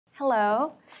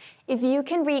Hello. If you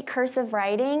can read cursive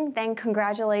writing, then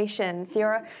congratulations.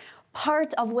 You're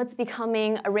part of what's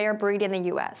becoming a rare breed in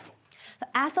the US.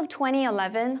 As of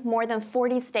 2011, more than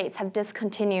 40 states have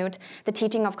discontinued the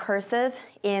teaching of cursive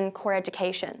in core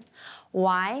education.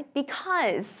 Why?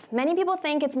 Because many people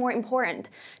think it's more important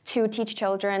to teach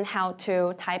children how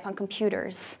to type on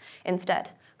computers instead.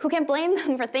 Who can blame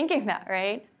them for thinking that,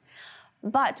 right?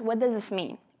 But what does this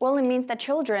mean? Well, it means that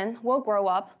children will grow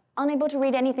up unable to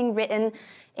read anything written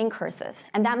in cursive.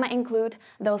 And that might include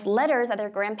those letters that their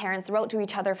grandparents wrote to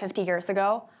each other 50 years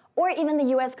ago, or even the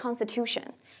US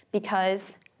Constitution,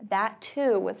 because that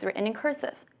too was written in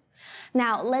cursive.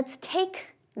 Now, let's take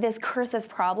this cursive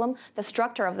problem, the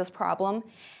structure of this problem,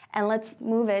 and let's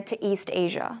move it to East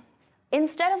Asia.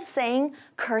 Instead of saying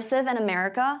cursive in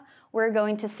America, we're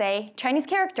going to say Chinese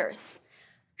characters,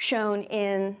 shown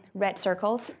in red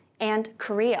circles, and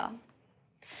Korea.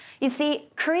 You see,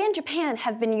 Korea and Japan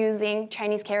have been using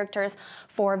Chinese characters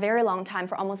for a very long time,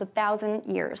 for almost 1,000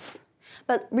 years.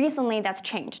 But recently, that's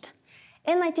changed.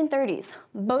 In the 1930s,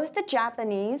 both the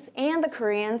Japanese and the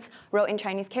Koreans wrote in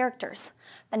Chinese characters.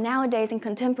 But nowadays, in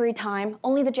contemporary time,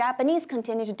 only the Japanese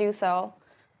continue to do so,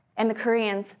 and the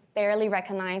Koreans barely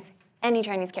recognize any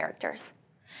Chinese characters.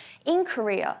 In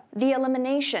Korea, the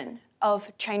elimination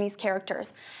of Chinese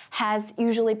characters has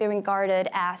usually been regarded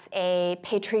as a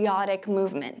patriotic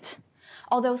movement,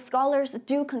 although scholars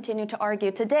do continue to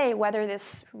argue today whether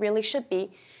this really should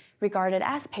be regarded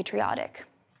as patriotic.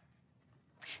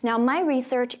 Now, my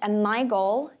research and my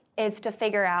goal is to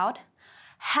figure out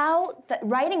how the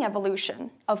writing evolution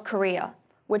of Korea,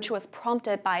 which was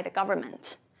prompted by the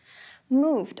government,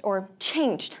 moved or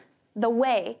changed the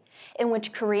way in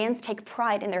which Koreans take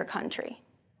pride in their country.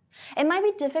 It might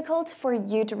be difficult for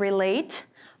you to relate,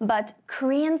 but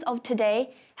Koreans of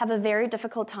today have a very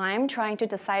difficult time trying to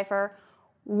decipher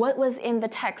what was in the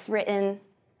text written,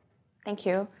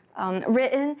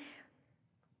 written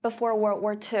before World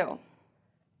War II.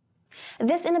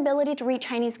 This inability to read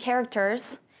Chinese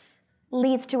characters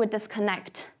leads to a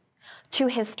disconnect to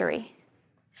history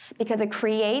because it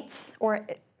creates, or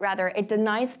rather, it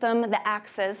denies them the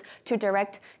access to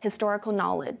direct historical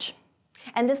knowledge.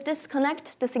 And this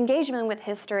disconnect, disengagement with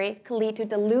history could lead to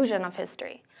delusion of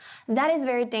history. That is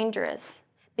very dangerous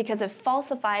because it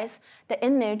falsifies the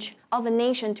image of a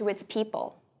nation to its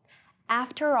people.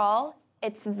 After all,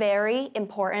 it's very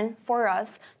important for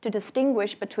us to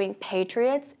distinguish between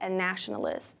patriots and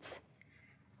nationalists.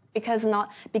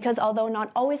 Because although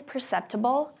not always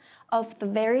perceptible of the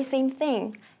very same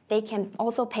thing, they can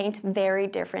also paint very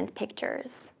different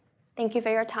pictures. Thank you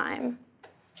for your time.